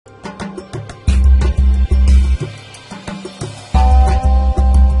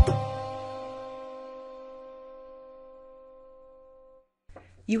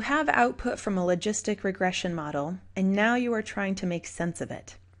You have output from a logistic regression model, and now you are trying to make sense of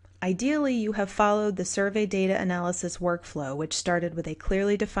it. Ideally, you have followed the survey data analysis workflow, which started with a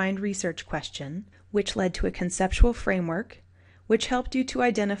clearly defined research question, which led to a conceptual framework, which helped you to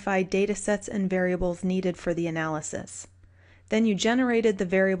identify datasets and variables needed for the analysis. Then you generated the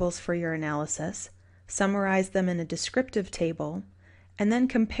variables for your analysis, summarized them in a descriptive table, and then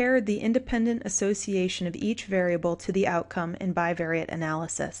compared the independent association of each variable to the outcome in bivariate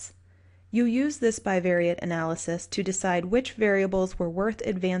analysis. You use this bivariate analysis to decide which variables were worth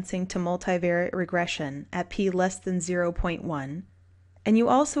advancing to multivariate regression at p less than 0.1, and you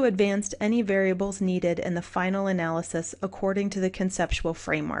also advanced any variables needed in the final analysis according to the conceptual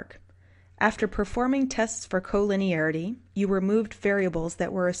framework. After performing tests for collinearity, you removed variables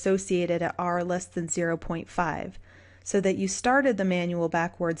that were associated at r less than 0.5, so that you started the manual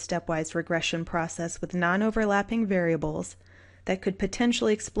backward stepwise regression process with non-overlapping variables that could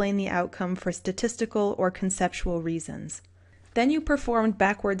potentially explain the outcome for statistical or conceptual reasons. Then you performed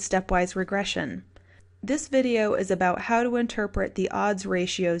backward stepwise regression. This video is about how to interpret the odds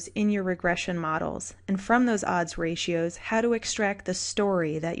ratios in your regression models, and from those odds ratios, how to extract the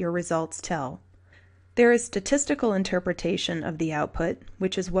story that your results tell. There is statistical interpretation of the output,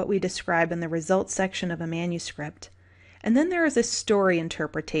 which is what we describe in the results section of a manuscript. And then there is a story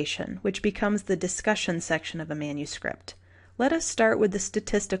interpretation, which becomes the discussion section of a manuscript. Let us start with the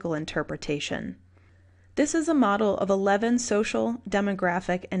statistical interpretation. This is a model of 11 social,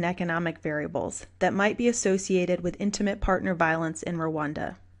 demographic, and economic variables that might be associated with intimate partner violence in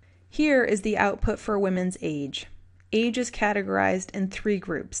Rwanda. Here is the output for women's age. Age is categorized in 3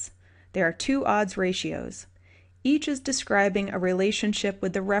 groups. There are 2 odds ratios. Each is describing a relationship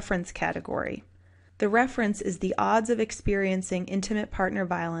with the reference category. The reference is the odds of experiencing intimate partner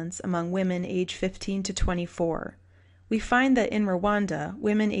violence among women aged 15 to 24. We find that in Rwanda,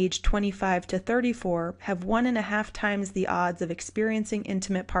 women aged 25 to 34 have 1.5 times the odds of experiencing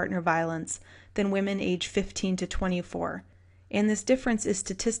intimate partner violence than women aged 15 to 24, and this difference is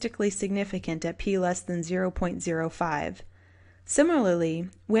statistically significant at p less than 0.05. Similarly,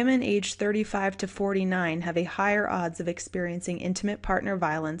 women aged 35 to 49 have a higher odds of experiencing intimate partner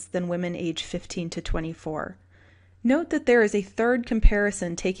violence than women aged 15 to 24. Note that there is a third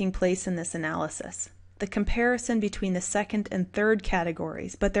comparison taking place in this analysis, the comparison between the second and third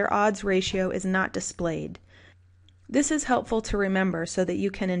categories, but their odds ratio is not displayed. This is helpful to remember so that you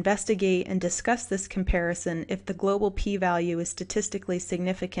can investigate and discuss this comparison if the global p-value is statistically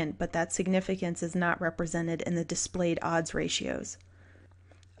significant, but that significance is not represented in the displayed odds ratios.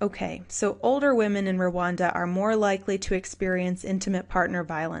 Okay, so older women in Rwanda are more likely to experience intimate partner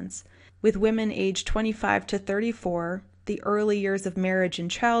violence, with women aged 25 to 34, the early years of marriage and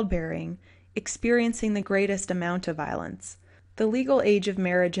childbearing, experiencing the greatest amount of violence. The legal age of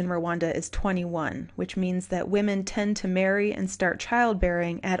marriage in Rwanda is 21, which means that women tend to marry and start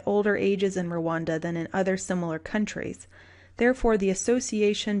childbearing at older ages in Rwanda than in other similar countries. Therefore, the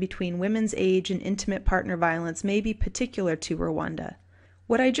association between women's age and intimate partner violence may be particular to Rwanda.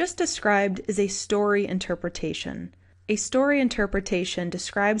 What I just described is a story interpretation. A story interpretation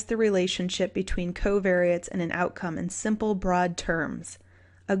describes the relationship between covariates and an outcome in simple, broad terms.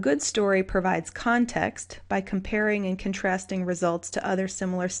 A good story provides context by comparing and contrasting results to other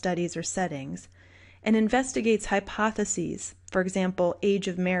similar studies or settings, and investigates hypotheses, for example, age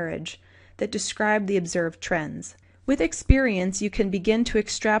of marriage, that describe the observed trends. With experience, you can begin to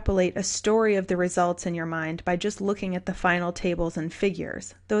extrapolate a story of the results in your mind by just looking at the final tables and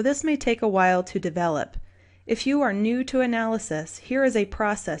figures, though this may take a while to develop. If you are new to analysis, here is a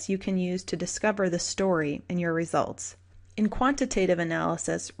process you can use to discover the story in your results. In quantitative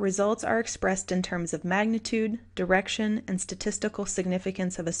analysis, results are expressed in terms of magnitude, direction, and statistical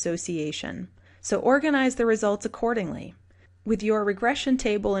significance of association. So organize the results accordingly. With your regression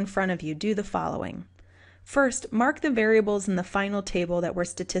table in front of you, do the following. First, mark the variables in the final table that were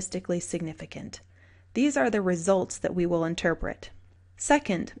statistically significant. These are the results that we will interpret.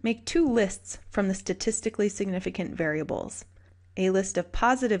 Second, make 2 lists from the statistically significant variables. A list of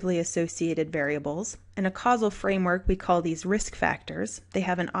positively associated variables. In a causal framework, we call these risk factors. They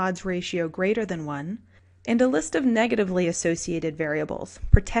have an odds ratio greater than 1. And a list of negatively associated variables,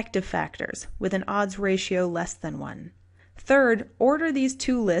 protective factors, with an odds ratio less than 1. Third, order these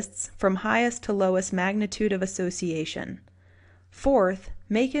 2 lists from highest to lowest magnitude of association. Fourth,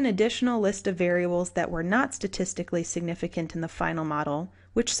 make an additional list of variables that were not statistically significant in the final model,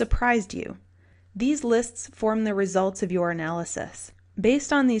 which surprised you. These lists form the results of your analysis.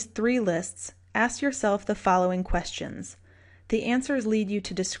 Based on these 3 lists, ask yourself the following questions. The answers lead you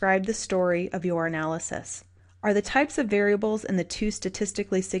to describe the story of your analysis. Are the types of variables in the two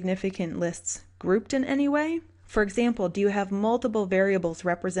statistically significant lists grouped in any way? For example, do you have multiple variables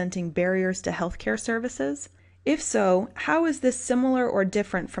representing barriers to healthcare services? If so, how is this similar or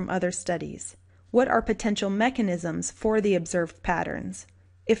different from other studies? What are potential mechanisms for the observed patterns?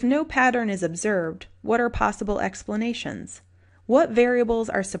 If no pattern is observed, what are possible explanations? What variables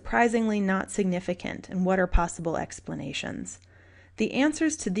are surprisingly not significant, and what are possible explanations? The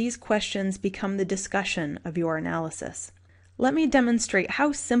answers to these questions become the discussion of your analysis. Let me demonstrate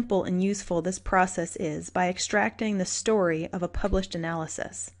how simple and useful this process is by extracting the story of a published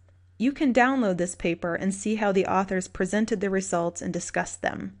analysis. You can download this paper and see how the authors presented the results and discussed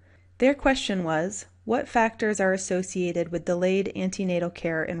them. Their question was, what factors are associated with delayed antenatal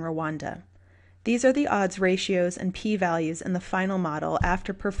care in Rwanda? These are the odds ratios and p-values in the final model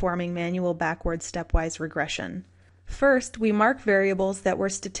after performing manual backward stepwise regression. First, we mark variables that were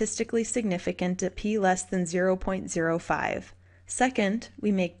statistically significant at p less than 0.05. Second,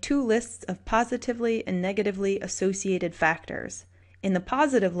 we make two lists of positively and negatively associated factors. In the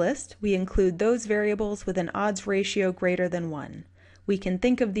positive list, we include those variables with an odds ratio greater than 1. We can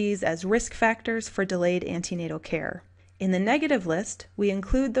think of these as risk factors for delayed antenatal care. In the negative list, we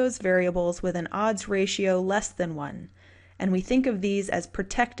include those variables with an odds ratio less than 1, and we think of these as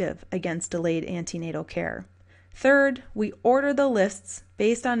protective against delayed antenatal care. Third, we order the lists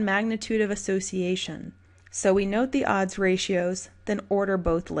based on magnitude of association. So we note the odds ratios, then order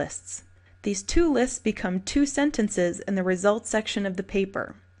both lists. These two lists become two sentences in the results section of the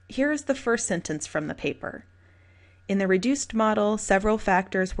paper. Here is the first sentence from the paper. In the reduced model, several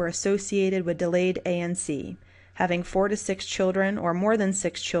factors were associated with delayed ANC, having 4 to 6 children or more than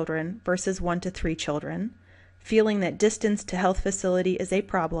 6 children versus 1 to 3 children, feeling that distance to health facility is a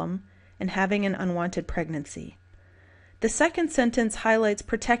problem, and having an unwanted pregnancy. The second sentence highlights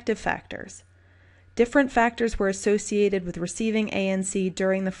protective factors. Different factors were associated with receiving ANC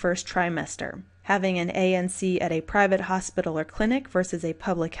during the first trimester, having an ANC at a private hospital or clinic versus a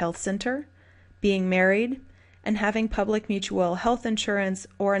public health center, being married, and having public mutual health insurance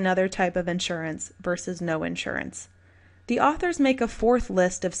or another type of insurance versus no insurance. The authors make a fourth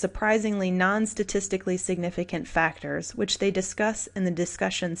list of surprisingly non-statistically significant factors, which they discuss in the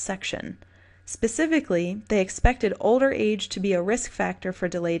discussion section. Specifically, they expected older age to be a risk factor for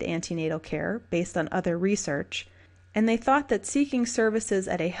delayed antenatal care based on other research, and they thought that seeking services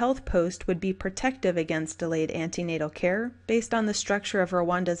at a health post would be protective against delayed antenatal care based on the structure of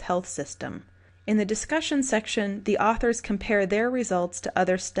Rwanda's health system. In the discussion section, the authors compare their results to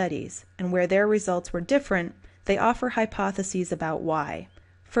other studies, and where their results were different, they offer hypotheses about why.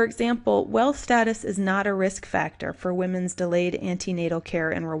 For example, wealth status is not a risk factor for women's delayed antenatal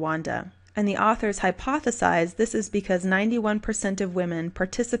care in Rwanda, and the authors hypothesize this is because 91% of women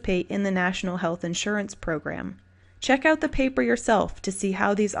participate in the National Health Insurance Program. Check out the paper yourself to see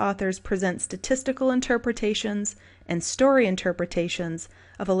how these authors present statistical interpretations and story interpretations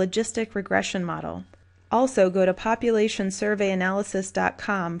of a logistic regression model. Also, go to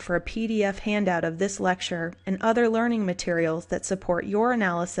populationsurveyanalysis.com for a PDF handout of this lecture and other learning materials that support your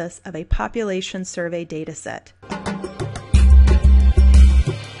analysis of a population survey dataset.